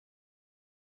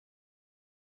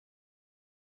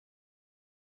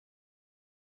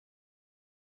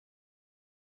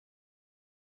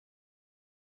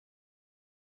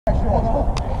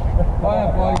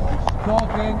Fire, boys.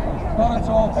 Talking. Not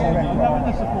talking. Having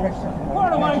the support.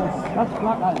 Fire away. That's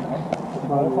flat, that is.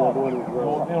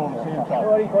 They're on the same track.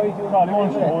 Charlie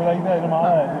wants to go, they don't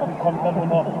matter. They come down or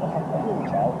not.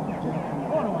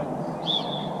 Fire away.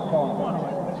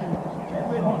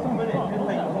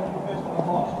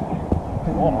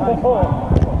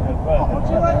 What's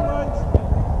your right, boys?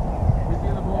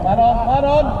 Man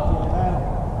on.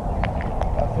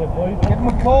 That's it, boys. Give him a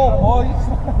call, boys.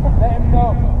 Let him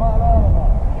know. Man on.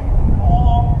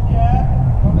 Yeah.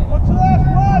 What's the left,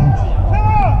 right? Come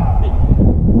on!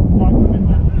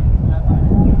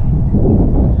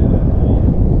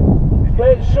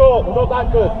 Play it short, we're not that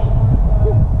good.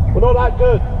 We're not that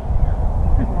good.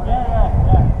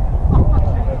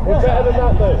 We're better than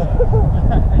that though.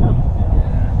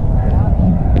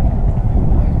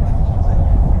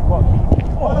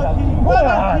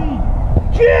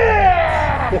 Yeah!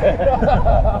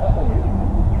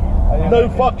 No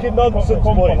fucking nonsense, boys.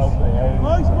 Boys,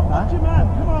 watch your man,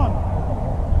 come on.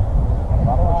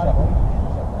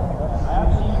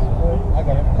 I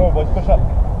got him. Come on, boys, push up.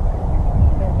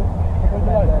 Push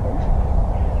line, boys.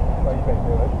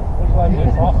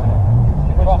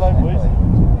 Push line, boys.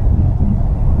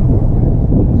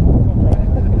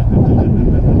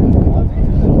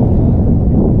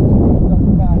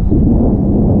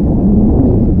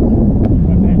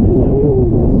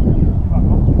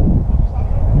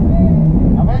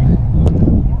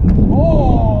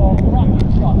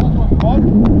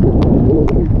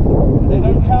 They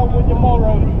don't count when you're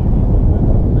borrowed.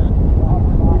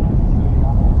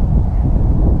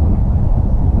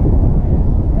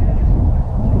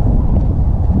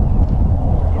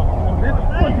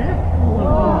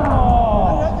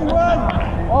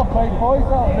 Boys,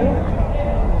 that'll do.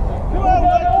 Come on,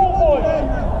 boys.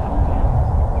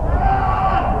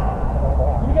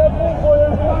 You get a ball boy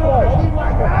over this way.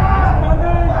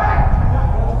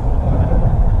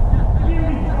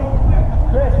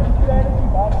 Chris, you get energy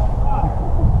back.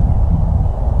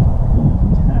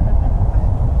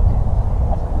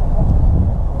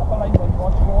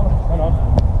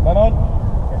 Man on.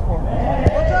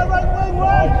 What's that right wing,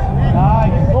 right?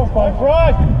 Nice. Go, boys,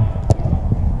 right.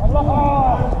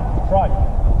 Try.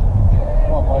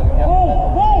 Come on, boys.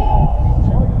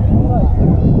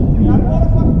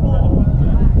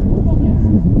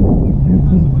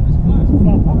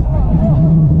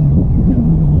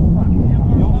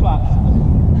 You're flat.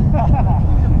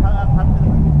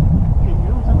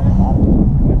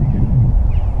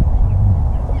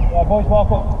 Yeah, boys,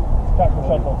 walk up. Jack will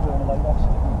shut off doing like this.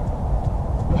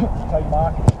 Take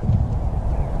mark.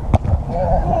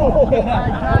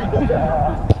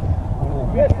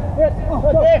 Yes.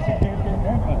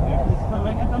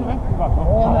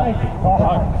 Oh, nice.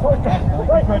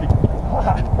 Ready.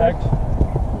 Thanks.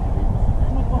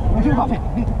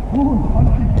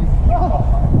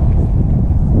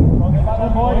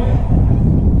 Boys.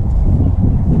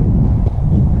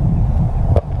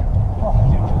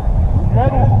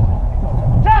 Ready.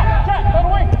 Jack, on the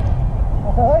wing.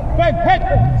 Head.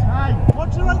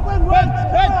 Watch your right wing, right.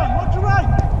 Come on, watch your right.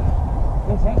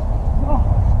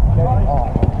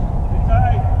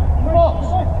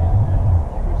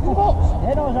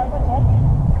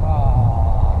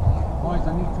 Boys, I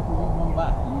need to put one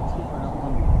back. You need to put that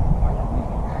one.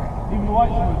 Even the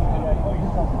white shoes.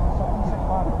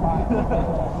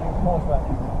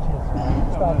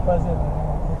 Start buzzing.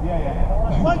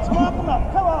 Yeah. White's marking up,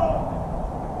 come on!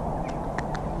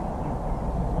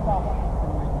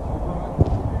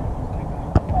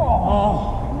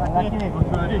 Oh! Lucky.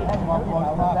 Come on, boys.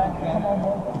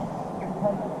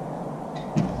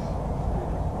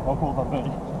 I'll call that 30.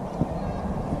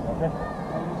 Okay.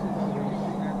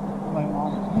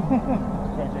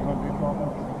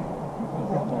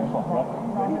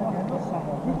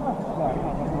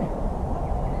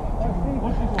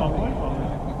 What's this one?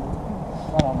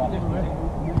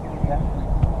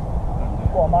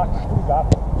 Go on, Max. Do that.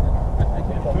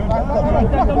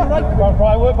 Go on,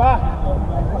 try work back.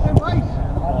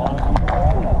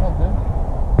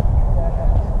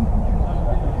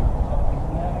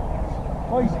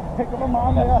 Boys, pick up a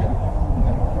man there.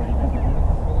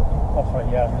 That's right,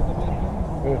 yeah.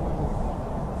 Good.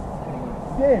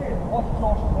 Dave, what's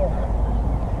Josh in there?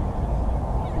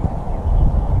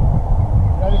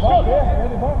 Ready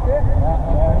back there? Yeah.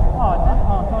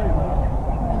 Oh, sorry.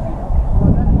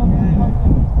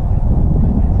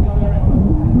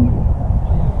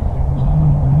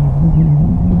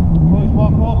 Boys,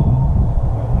 walk up.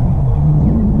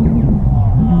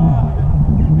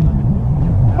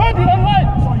 Ready, on right!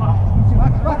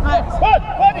 Good,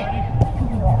 ready!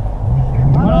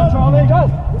 Come on, Charlie, go!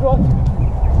 Good one.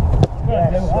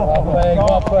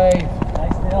 Halfway.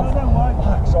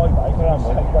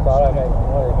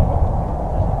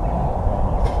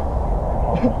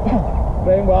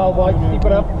 Playing well, boys. Keep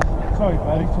it up. Sorry,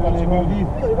 buddy. Too much of you.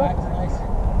 Nice.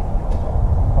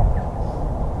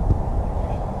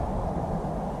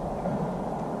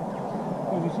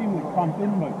 You seem like cramped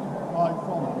in, mate. I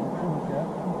thought that was yeah.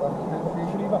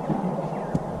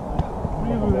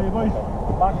 Three of you there, boys.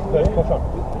 Max, push on.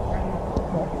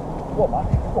 Go on, Max.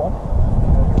 Go on.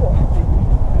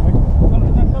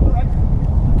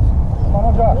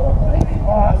 Manager.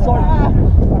 Oh, sorry.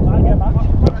 I'll get Max.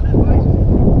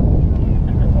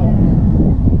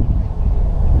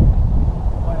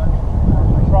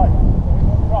 Right.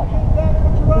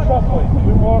 Push off, boys.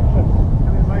 Two more options.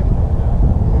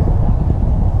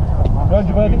 Round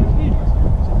your birdie.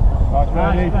 Nice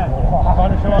birdie.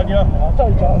 Finish on you.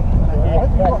 Sorry, John.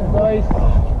 Thanks, boys.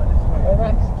 Hey,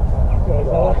 Max. Good,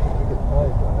 fella.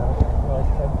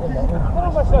 What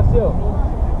am I supposed to do?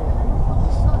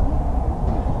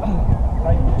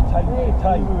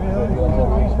 Time.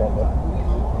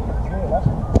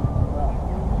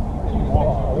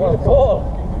 What a ball.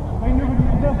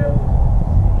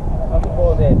 Have the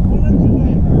ball in.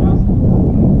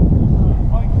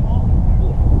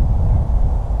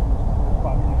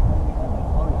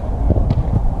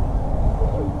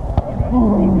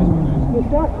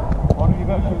 Why don't you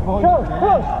go to the boys?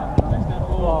 Close!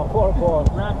 Oh, what a ball.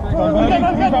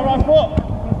 Round foot.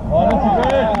 Oh,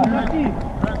 that's good.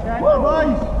 Well,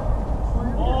 boys.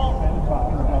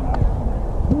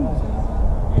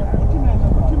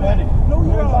 No,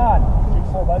 you're bad.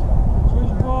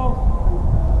 Switch ball.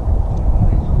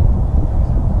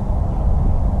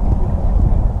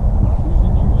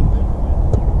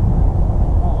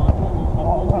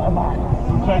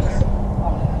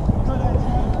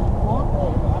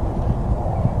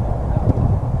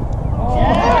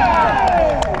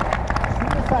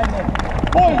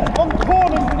 Boys, on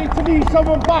corners we need to leave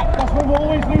someone back. That's when we're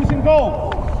always losing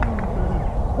goals.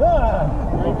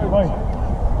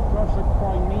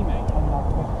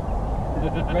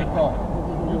 Great call.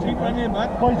 You keep running, man.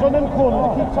 Boys, on them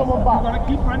corners, keep someone back. You gotta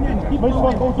keep running. Most of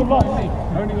our goals are lost.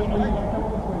 Only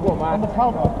On the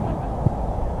counter.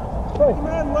 Come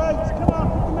on, legs, come on,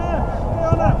 put them in. Stay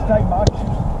on it. Time, Max. Time.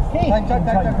 Keep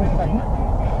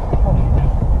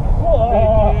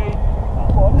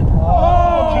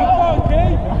on,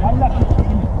 Key. Unlucky.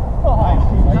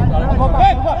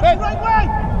 Right way.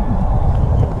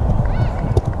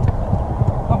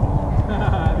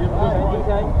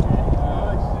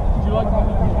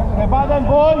 Okay, back then,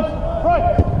 boys. Right.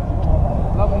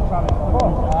 Lovely travel.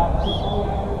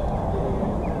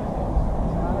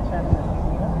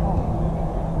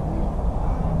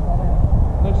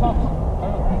 No socks.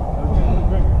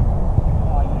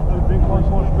 No drink, boys,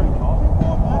 want to drink.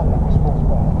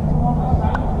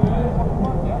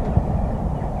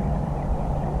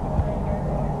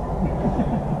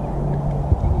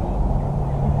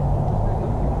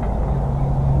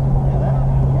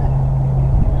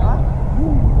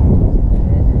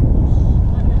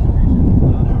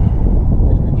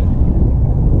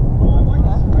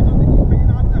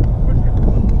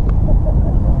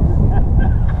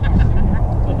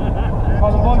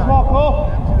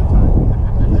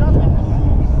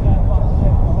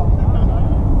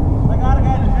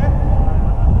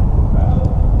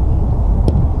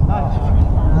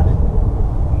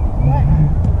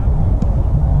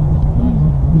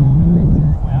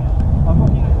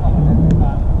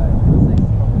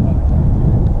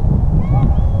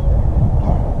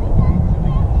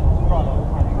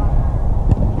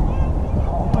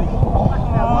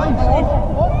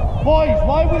 Boys,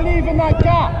 why are we leaving that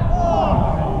gap?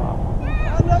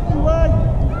 Unlucky way.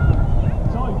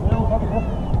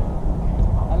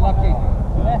 Unlucky.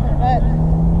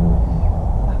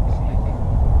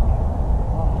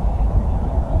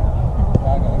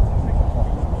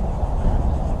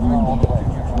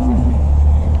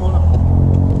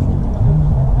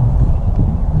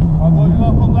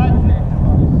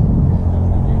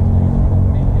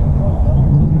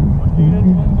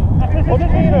 What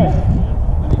is it?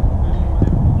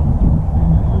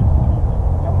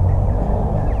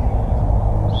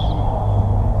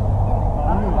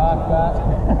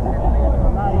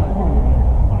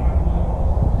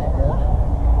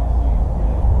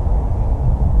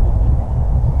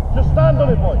 Just stand on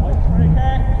it, boy.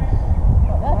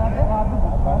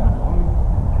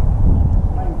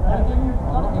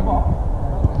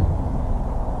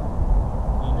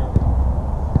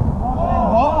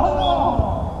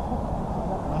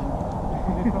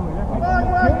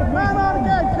 Man on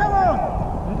again, come on.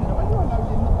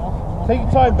 Take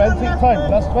your time, Ben, take your time.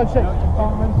 That's one shake.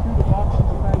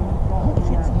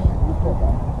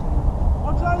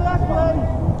 On to the left, please.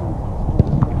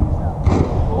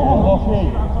 Oh,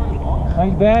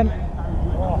 Thanks, Ben. Look,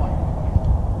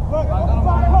 back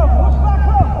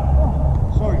up.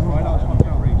 Sorry, Troy, that was fucking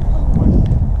outrageous.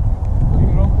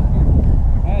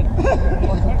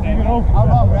 How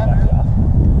long, Ren?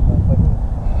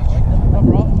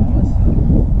 Cover off.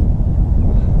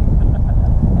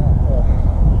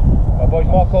 Right, boys,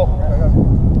 mark up.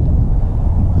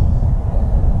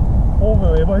 Over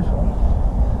here, boys.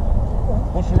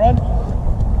 What's the run?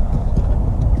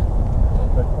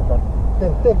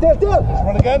 Deal. Let's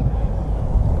run again.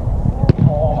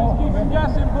 Always keep him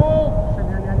guessing, Paul.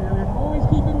 Always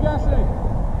keep him guessing.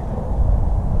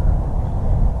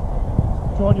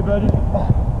 Join your birdie.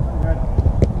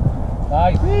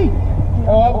 Nice.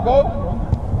 All right, we'll go.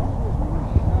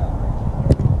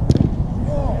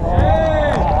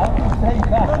 Take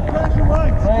that. Good pressure,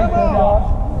 Mike. Very Come good, on.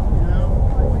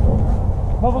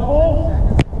 Another ball.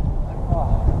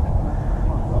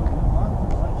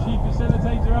 Chief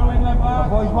facilitator, Owen, left back.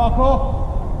 Boys, mark up.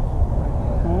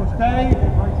 Ball stay.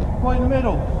 Point in the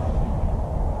middle.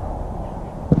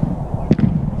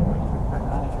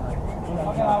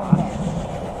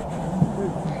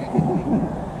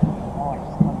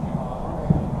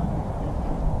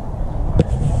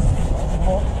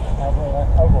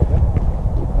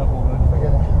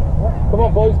 Come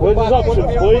on, boys. Where's his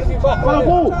options, boys? Come on,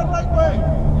 ball. Turn right wing.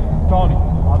 Johnny, I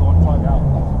don't want to try it out.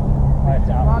 Right,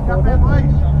 out. Mark up in, Mike.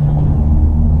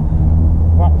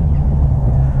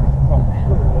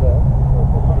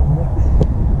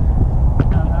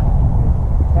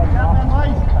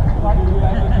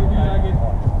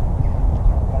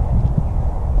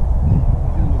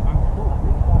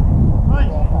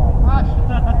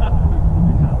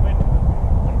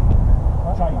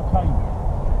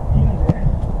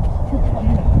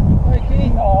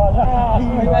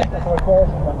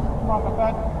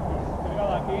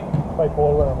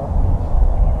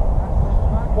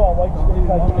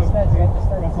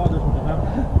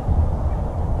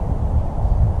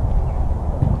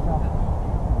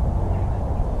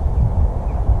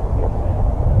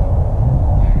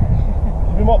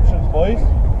 Give him options, boys.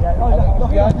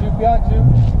 Behind you. Behind you.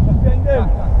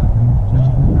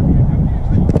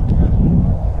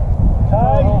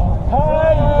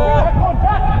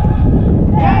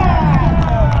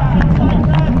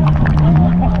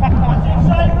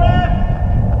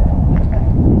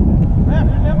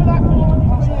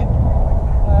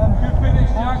 Good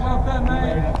finish, Jack. Well done,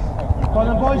 mate. Come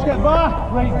on, boys, get back.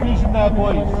 Great vision there,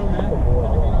 boys.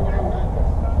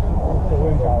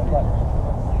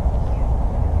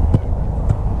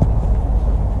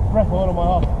 Ref on my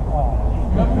arm.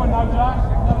 Another one now, Jack.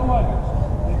 Another one.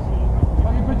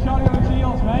 Let me put Charlie on his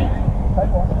heels, mate.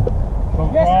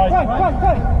 Yes,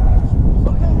 Okay,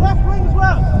 left wing as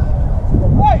well.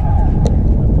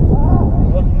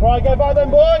 try and get back then,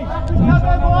 boys. Two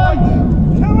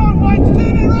on, Mike.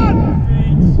 Turn it on.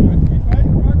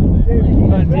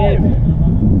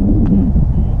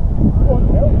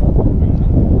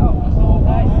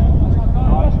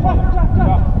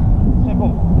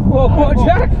 Well, come on,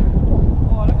 Jack.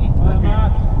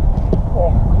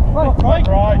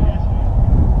 Right.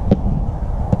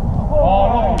 Oh,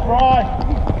 lucky try.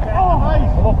 Oh,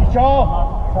 nice. Lucky charm.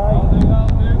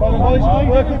 Come on, boys,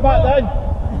 work it back then.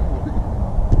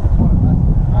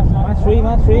 Man three.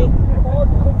 Nice.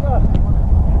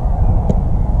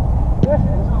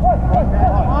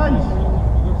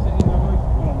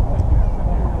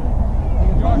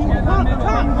 Josh, get that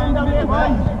middle.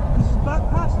 Back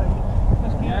passing.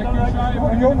 Yeah,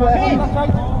 good try.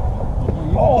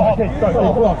 Oh, okay, go.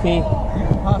 Rocky.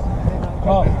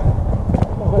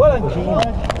 Well done, Keane.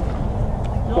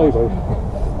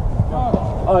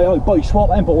 Oh, boy, swap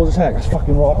them balls as heck. That's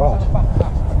fucking right, right.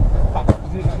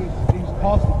 He's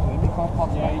passed it to him. He can't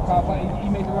pass it. Yeah, he can't pass it. He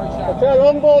made the right shot. Turn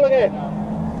on ball again.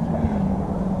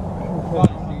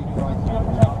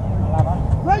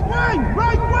 Right wing.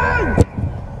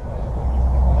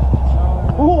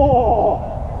 Oh!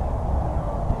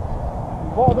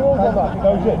 What are the rules on that? It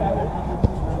goes in.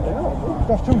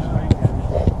 Just choose.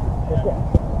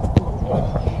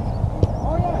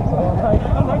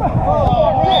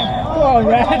 Come on,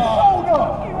 Red.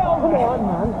 Come on,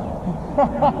 man.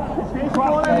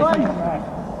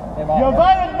 You're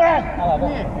violent, man.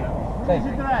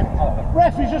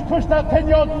 Ref, he's just pushed that 10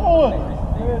 yards forward.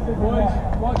 Boys,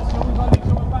 watch. Someone's got to leave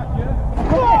someone back here.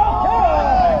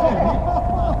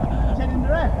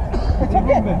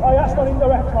 Oh, that's not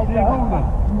indirect.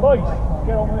 Boys,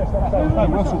 get on with this.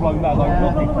 Don't whistle blow that, though.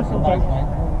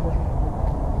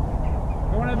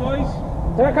 Go on there, boys.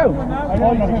 There Go on now.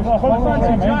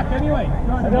 Fancy Jack, anyway.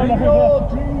 Go on, mate.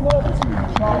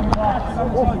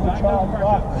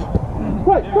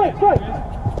 Right.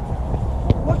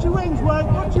 Watch Watch your wings, Wade.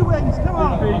 Watch your wings. Come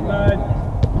on. Speed, man.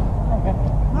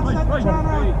 That's that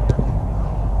Chana.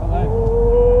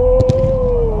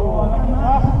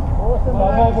 Come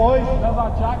on, boys. Love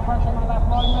that jack pressure on the left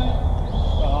line, mate.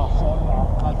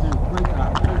 I do. Great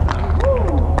that.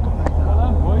 Well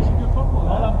done, boys. Good football.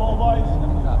 Well done, ball, boys.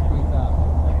 Great that.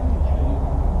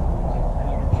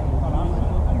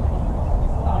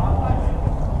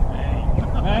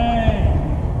 Hey!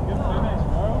 Good finish,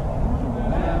 bro.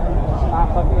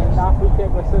 That free kick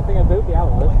was the thing about the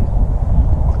hours.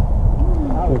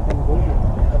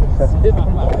 This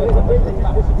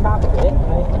is half of it.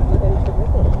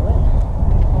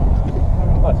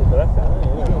 That's it, that's it.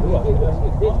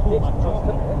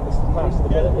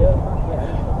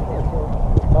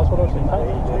 That's what I was saying.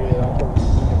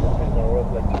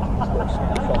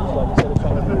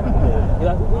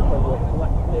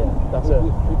 That's it.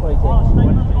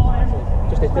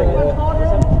 Just that's it,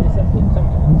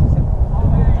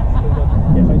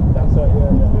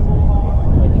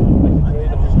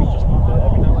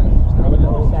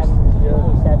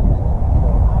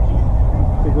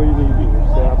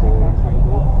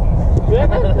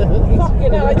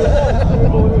 Fucking hell, I did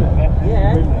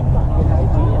yeah.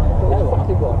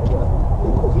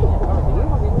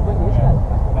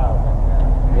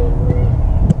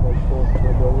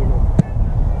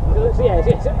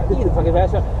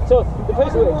 So the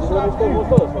place where it's going to go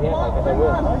first, yeah, like I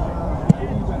will.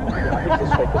 I think this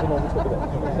straight because it almost took a bit.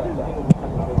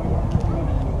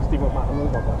 Steve went back and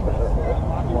moved on.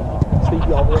 Steve,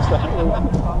 the obvious stuff.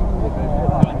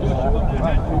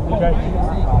 Okay,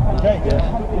 yeah.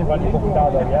 When you put them down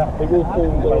there, yeah. They will pull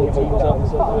the whole teams up.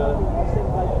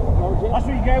 That's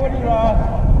where you go when you are.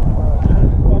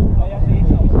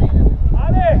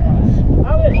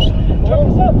 Alex! Jump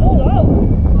yourself, hold out!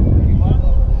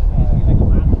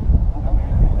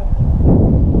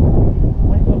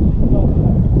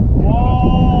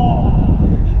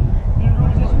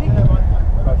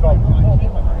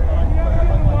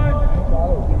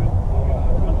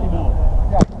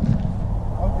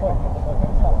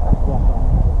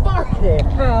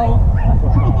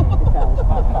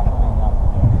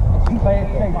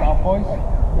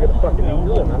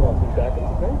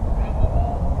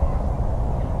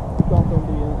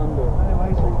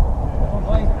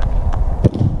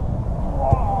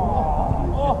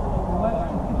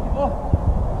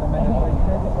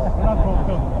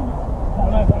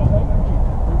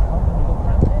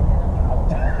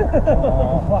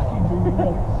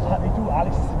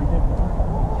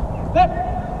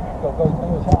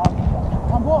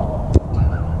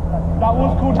 That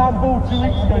was called handball 2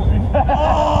 weeks ago, to be fair.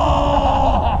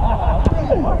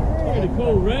 Pretty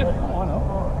cool, Riff.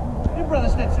 Your brother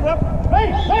snitched you up.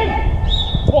 Hey!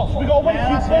 What? So we got to wait for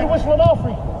you to blow the whistle on our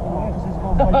free?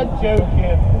 I'm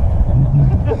joking.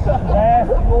 Yeah,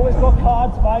 you always got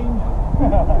cards, fine.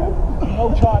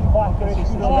 No charting back.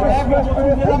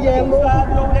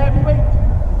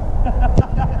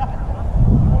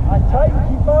 I tight,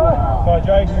 keeper. Sorry,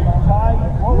 Jace.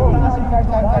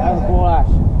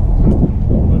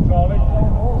 Charlie.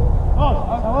 Oh,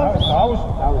 that was.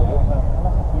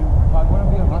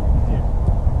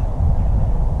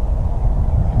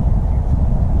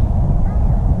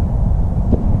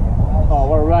 Oh,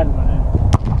 what a run.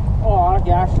 Oh,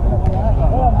 gosh.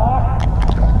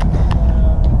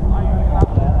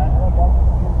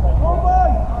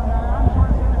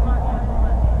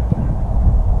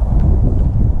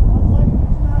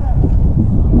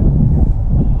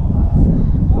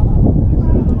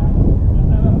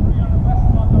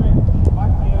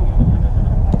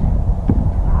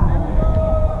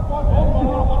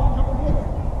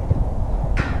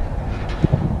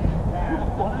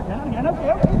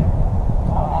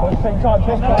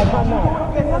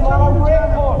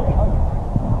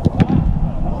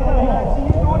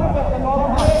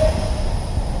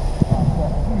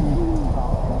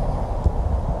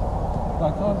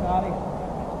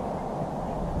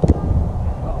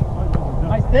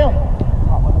 Nice still.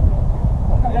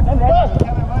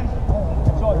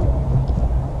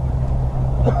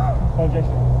 Sorry,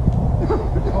 Jason.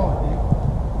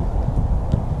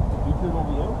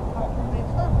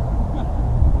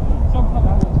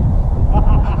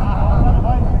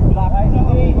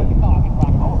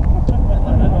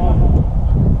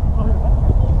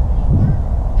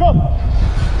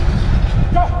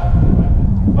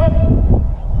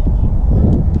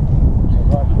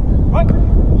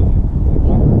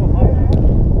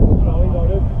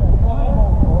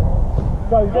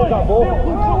 Go, get that ball. Go,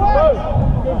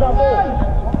 get that ball.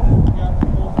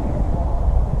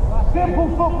 Simple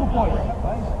football point.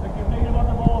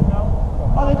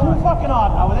 Oh, they're too fucking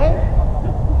hard now, are they?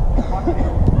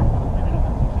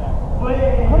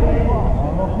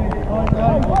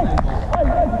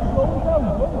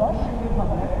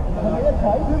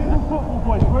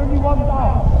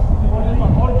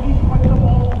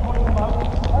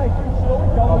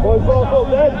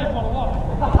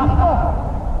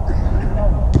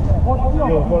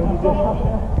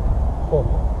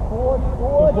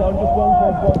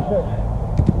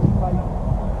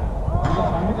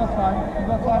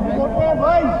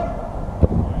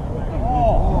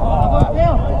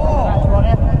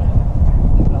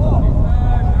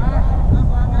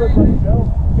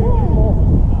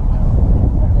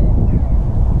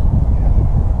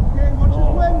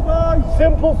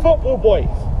 Simple football, boys.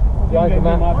 Right,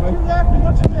 man.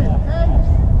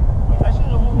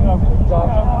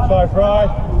 Sorry, Fry.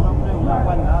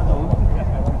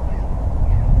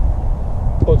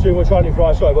 Got too much on you,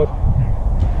 Fry. Sorry, bud.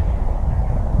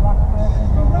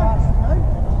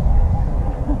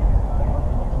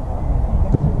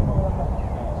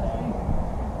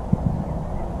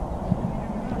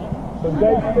 Some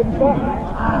Dave finish that.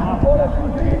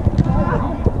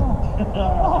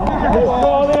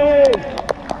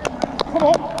 Come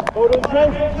on. Hold on,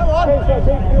 Trent. Come on. I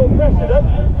think you're president.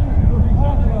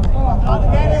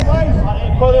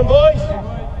 Come on, boys.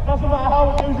 Doesn't matter how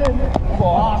it goes in.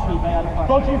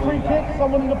 Dodgy free kick,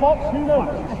 someone in the box, who knows?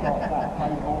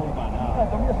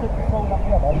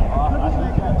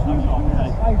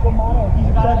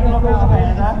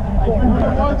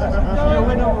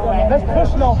 Let's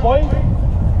push now, boys.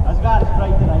 That's got it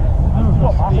straight tonight.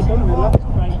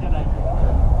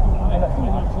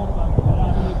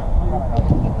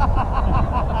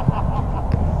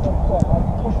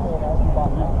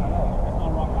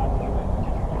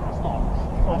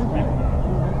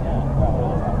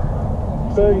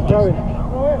 So he's throwing.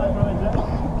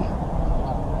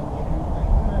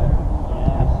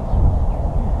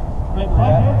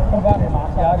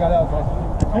 Yeah, I got out.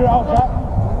 You're out, Jack.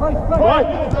 Right.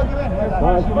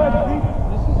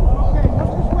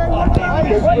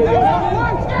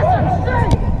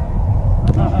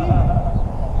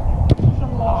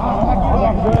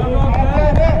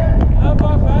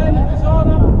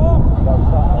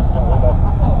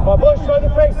 My boys trying to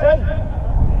face then.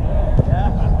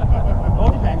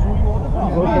 All depends who you order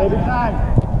from. Good, baby.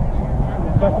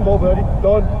 Second ball, Birdie.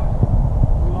 Done.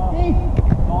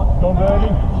 Done,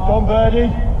 Birdie. Done, Birdie.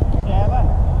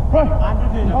 Right.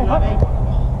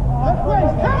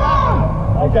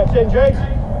 Okay, in, Jace.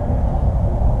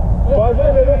 Five in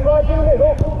the middle, five in the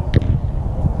middle.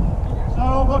 So,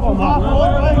 go to half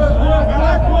forward, please.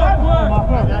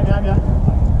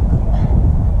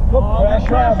 Good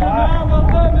pressure, man.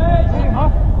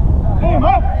 Team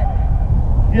up.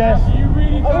 Yes. You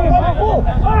really do. Team up.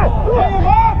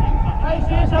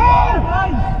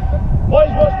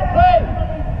 Boys, what's the play?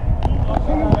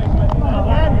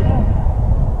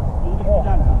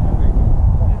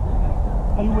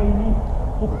 Are you waiting?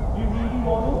 You really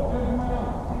want it?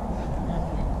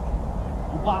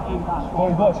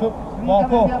 Boys, watch up.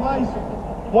 Mark up.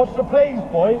 What's the plays,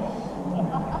 boys?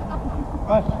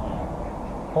 Right.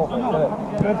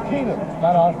 Good, Keenan.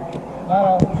 Man on.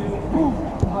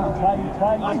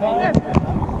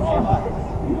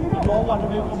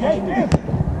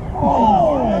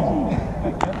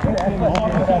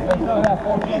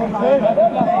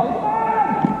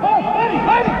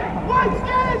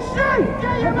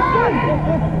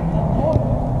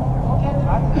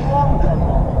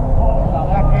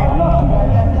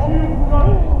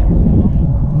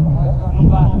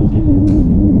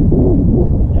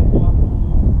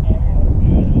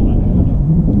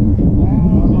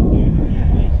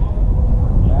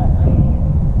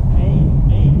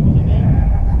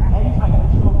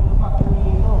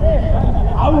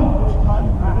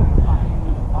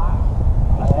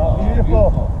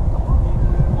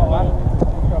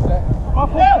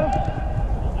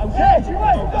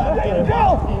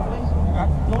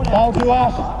 Down to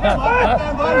us.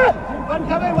 One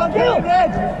coming,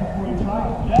 red.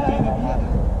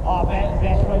 Oh,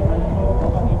 best right.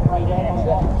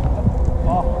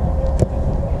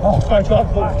 Oh, thank God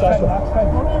for the special.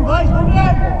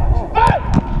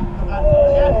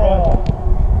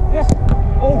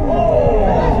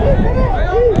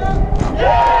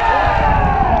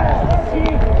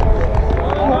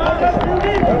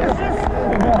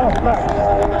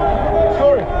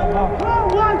 Sorry.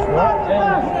 I've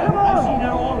seen it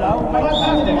all now.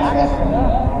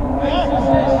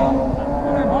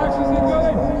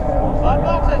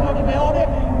 Mark says not to be on it.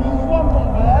 He's one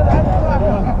there.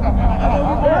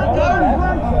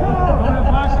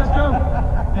 Let's go.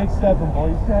 Next 7,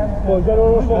 boys. Boys, get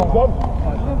all the phones on.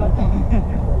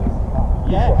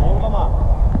 Yeah, all of them up.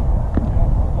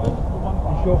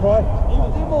 You sure, Fry? He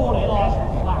was in morning last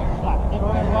slap.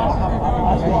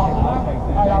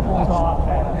 I have all that.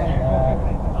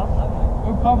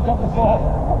 Who pumped up the ball?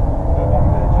 Go back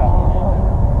there, chap.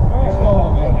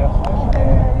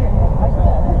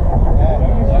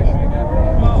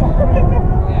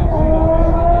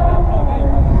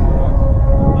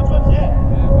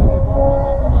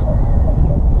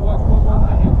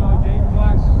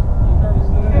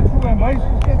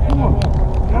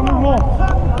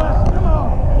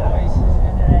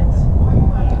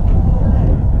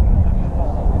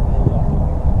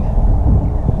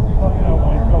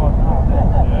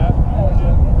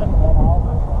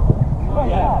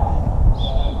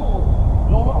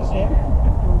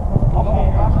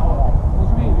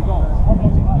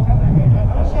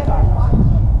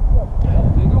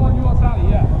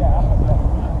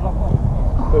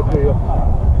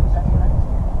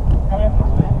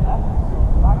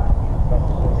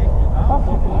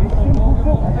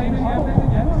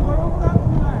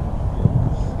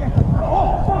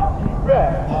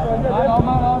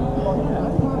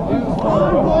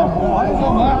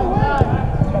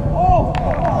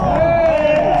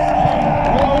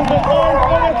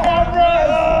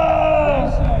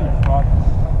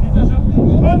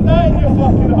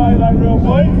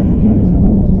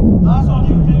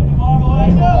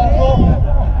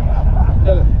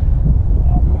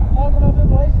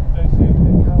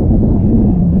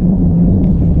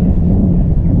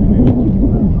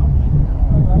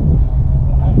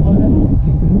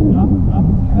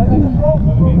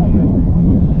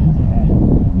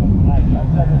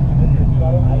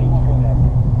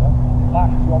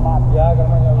 Yeah, I got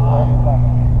him.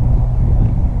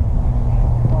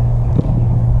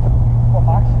 What,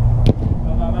 Max?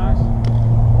 Max.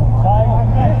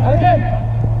 And again.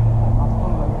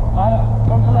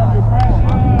 Don't go around your press.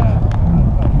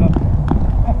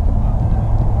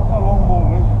 That's a long ball,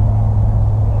 mate.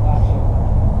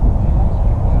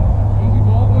 Easy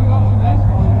ball, going off the net.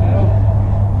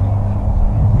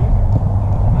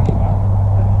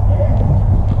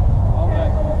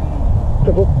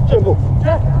 Jumbo.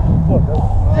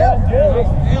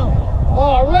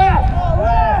 Oh, ref!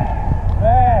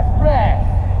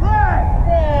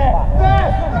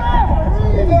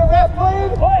 Is there a ref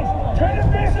playing? Boys, turn the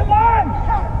face of man!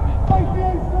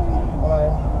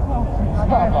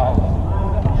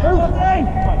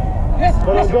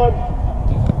 But I'm good.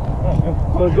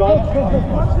 But I'm good.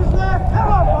 Watch his left.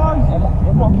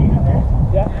 Come on, boys.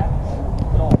 Yeah.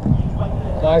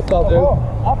 Nice, I'll do.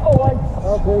 Up the lights.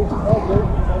 Okay.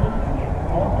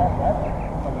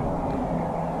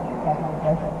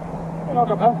 Knock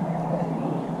up, huh?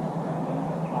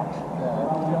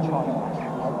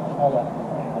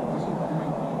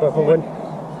 Purple win.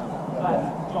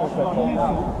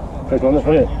 Take on this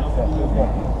one here.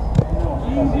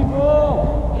 Easy ball.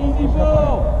 Easy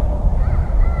ball.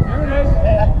 There it is.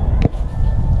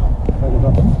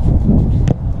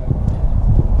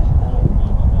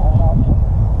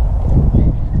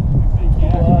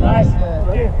 Nice.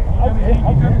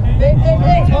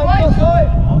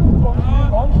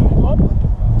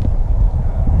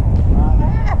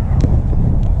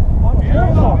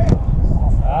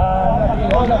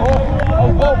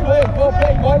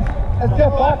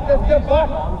 Let's get back.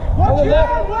 On the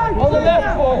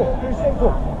left, forward.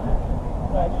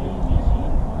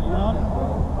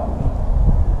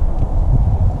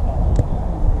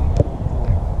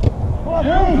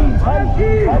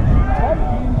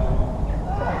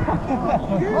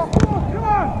 Come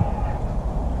on.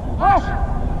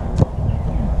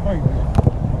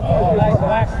 Oh,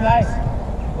 nice.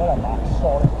 What a Max,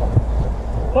 sorry.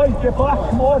 Boys, get back,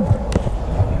 come on.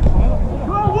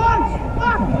 Go once.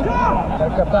 Back. Go.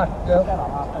 Get back, Bill.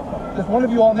 There's one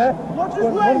of you on there. Watch his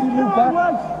One way. of you move Go back.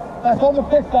 once. That's on the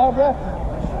pitch, Barbara.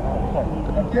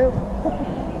 Thank you.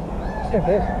 Skip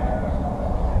this.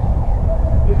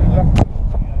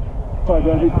 Sorry,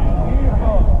 Bernie.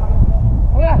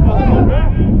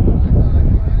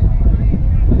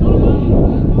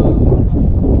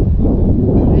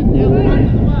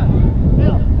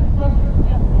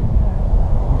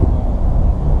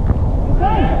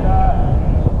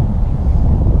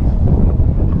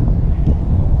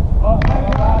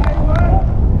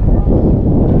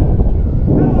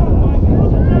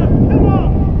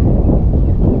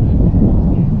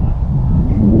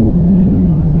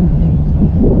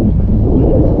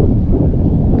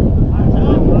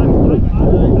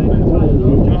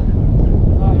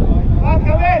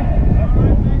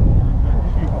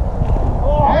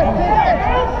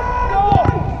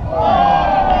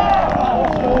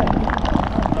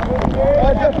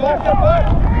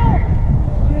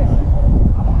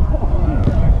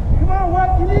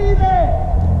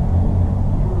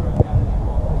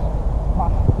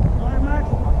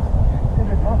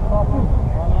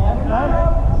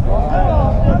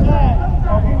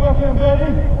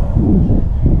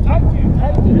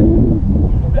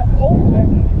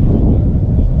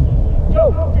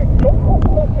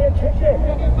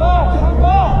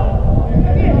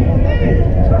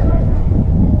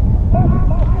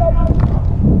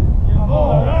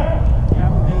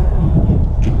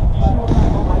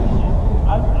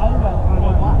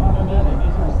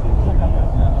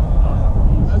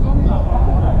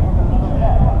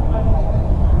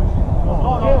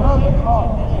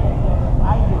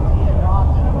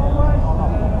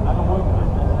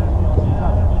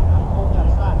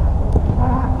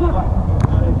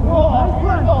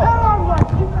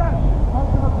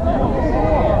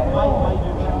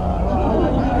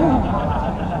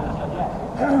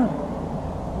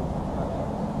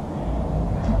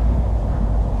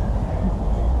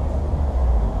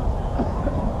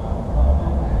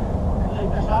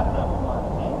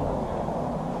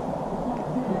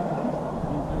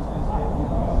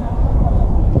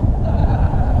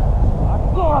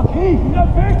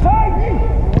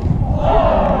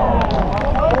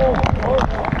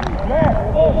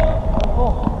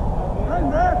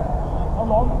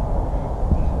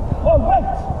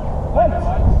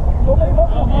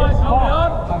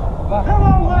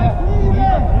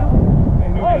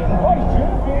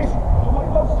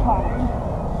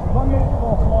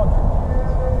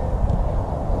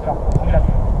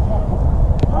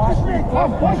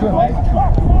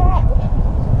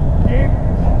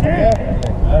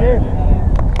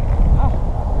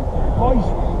 boys.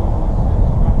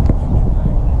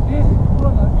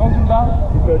 Hold him down.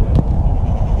 Good.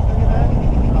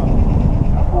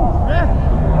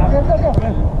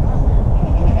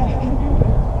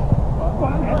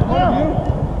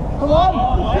 Come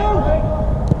on, shoot!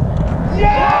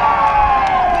 Yeah!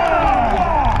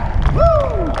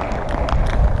 Woo!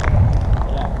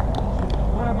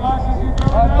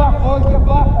 Back, boys, get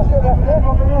back.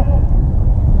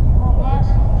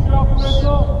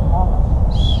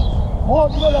 Oh,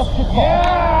 you got that kick off.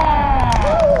 Yeah!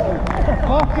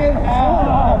 Fucking hell!